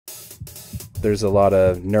There's a lot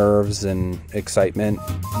of nerves and excitement.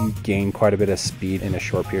 You gain quite a bit of speed in a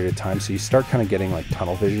short period of time, so you start kind of getting like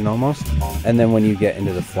tunnel vision almost. And then when you get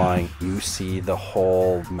into the flying, you see the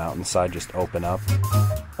whole mountainside just open up.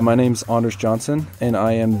 My name's Anders Johnson, and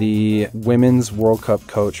I am the Women's World Cup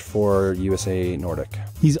coach for USA Nordic.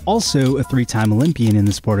 He's also a 3-time Olympian in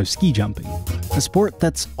the sport of ski jumping, a sport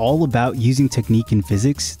that's all about using technique and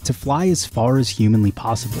physics to fly as far as humanly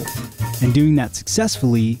possible. And doing that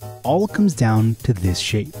successfully all comes down to this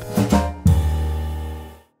shape.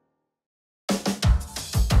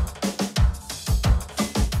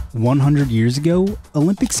 "100 years ago,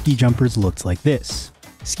 Olympic ski jumpers looked like this.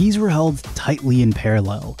 Skis were held tightly in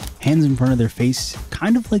parallel, hands in front of their face,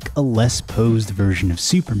 kind of like a less posed version of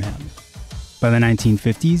Superman. By the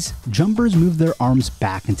 1950s, jumpers moved their arms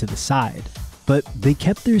back into the side, but they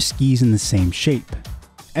kept their skis in the same shape.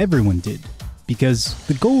 Everyone did, because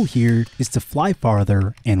the goal here is to fly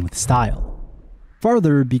farther and with style.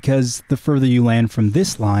 Farther because the further you land from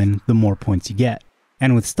this line, the more points you get.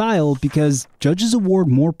 And with style because judges award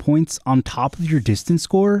more points on top of your distance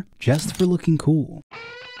score just for looking cool.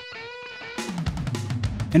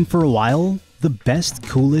 And for a while, the best,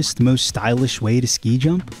 coolest, most stylish way to ski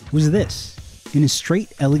jump was this, in a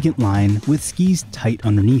straight, elegant line with skis tight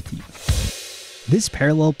underneath you. This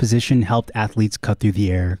parallel position helped athletes cut through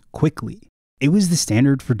the air quickly. It was the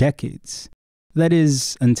standard for decades. That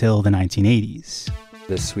is, until the 1980s.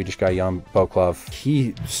 The Swedish guy, Jan Boklov,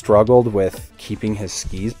 he struggled with keeping his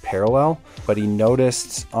skis parallel, but he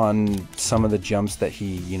noticed on some of the jumps that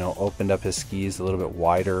he, opened up his skis a little bit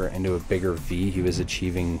wider into a bigger V. He was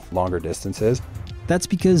achieving longer distances. That's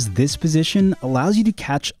because this position allows you to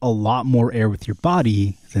catch a lot more air with your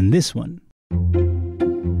body than this one.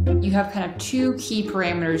 You have kind of two key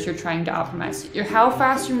parameters you're trying to optimize. How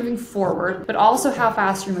fast you're moving forward, but also how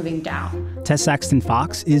fast you're moving down. Tess Saxton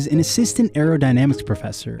Fox is an assistant aerodynamics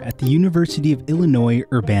professor at the University of Illinois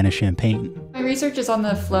Urbana-Champaign. My research is on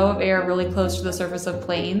the flow of air really close to the surface of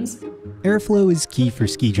planes. Airflow is key for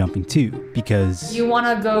ski jumping too, because you want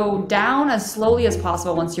to go down as slowly as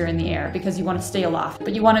possible once you're in the air because you want to stay aloft,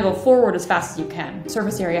 but you want to go forward as fast as you can.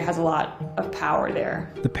 Surface area has a lot of power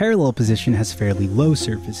there. The parallel position has fairly low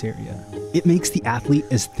surface area. It makes the athlete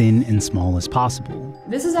as thin and small as possible.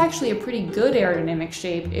 This is actually a pretty good aerodynamic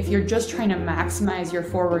shape if you're just trying to maximize your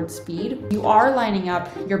forward speed. You are lining up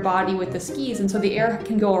your body with the skis, and so the air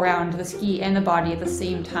can go around the ski and the body at the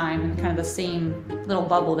same time in kind of the same little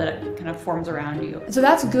bubble that it kind of forms around you. So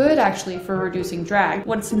that's good actually for reducing drag.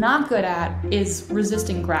 What it's not good at is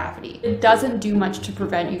resisting gravity. It doesn't do much to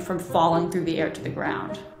prevent you from falling through the air to the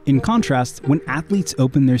ground. In contrast, when athletes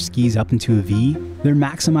open their skis up into a V, they're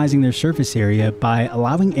maximizing their surface area by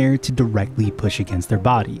allowing air to directly push against their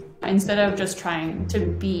body. Instead of just trying to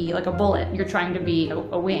be like a bullet, you're trying to be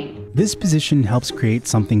a wing. This position helps create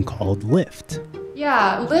something called lift.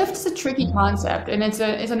 Yeah, lift is a tricky concept, and it's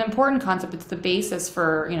an important concept. It's the basis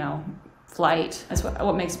for, flight. That's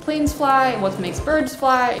what makes planes fly, what makes birds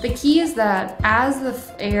fly. The key is that as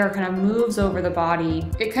the air kind of moves over the body,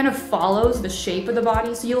 it kind of follows the shape of the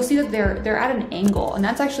body. So you'll see that they're at an angle, and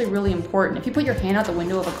that's actually really important. If you put your hand out the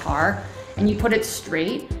window of a car and you put it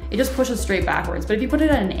straight, it just pushes straight backwards. But if you put it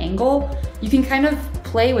at an angle, you can kind of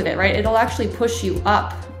play with it, right? It'll actually push you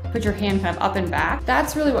up, put your hand kind of up and back.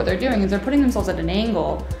 That's really what they're doing, is they're putting themselves at an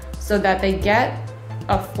angle so that they get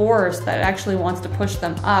a force that actually wants to push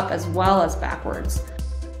them up as well as backwards.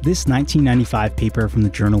 This 1995 paper from the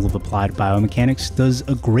Journal of Applied Biomechanics does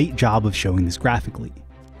a great job of showing this graphically.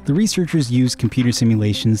 The researchers used computer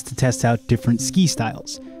simulations to test out different ski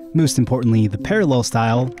styles, most importantly the parallel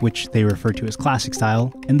style, which they refer to as classic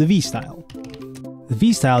style, and the V style. The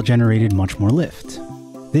V style generated much more lift.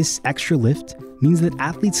 This extra lift means that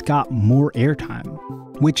athletes got more airtime,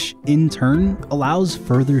 which in turn allows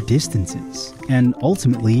further distances, and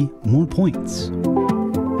ultimately more points.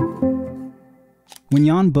 When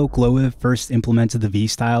Jan Boklov first implemented the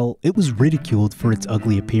V-style, it was ridiculed for its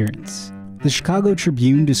ugly appearance. The Chicago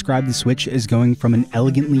Tribune described the switch as going from an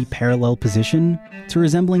elegantly parallel position to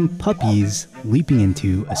resembling puppies leaping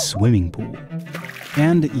into a swimming pool.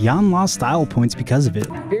 And Jan lost style points because of it.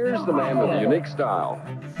 Here's the man with a unique style.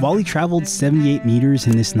 While he traveled 78 meters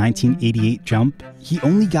in this 1988 jump, he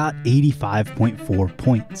only got 85.4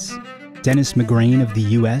 points. Dennis McGrain of the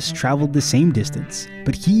US traveled the same distance,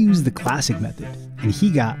 but he used the classic method, and he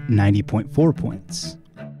got 90.4 points.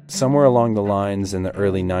 Somewhere along the lines in the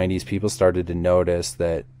early 90s, people started to notice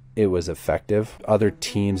that it was effective. Other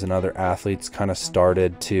teams and other athletes kind of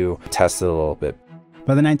started to test it a little bit.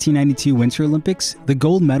 By the 1992 Winter Olympics, the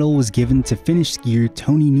gold medal was given to Finnish skier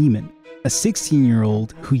Tony Niemann, a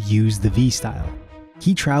 16-year-old who used the V-style.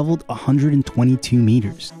 He traveled 122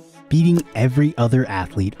 meters, beating every other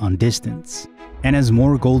athlete on distance. And as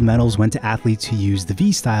more gold medals went to athletes who used the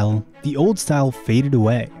V-style, the old style faded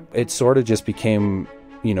away. It sort of just became,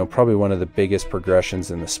 probably one of the biggest progressions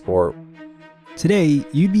in the sport. Today,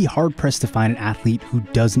 you'd be hard-pressed to find an athlete who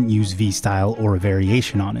doesn't use V-style or a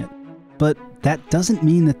variation on it. But that doesn't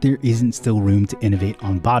mean that there isn't still room to innovate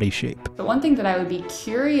on body shape. The one thing that I would be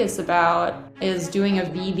curious about is doing a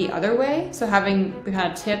V the other way. So having the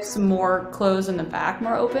kind of tips more closed and the back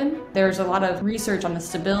more open. There's a lot of research on the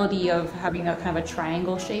stability of having a kind of a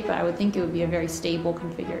triangle shape, and I would think it would be a very stable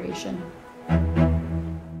configuration.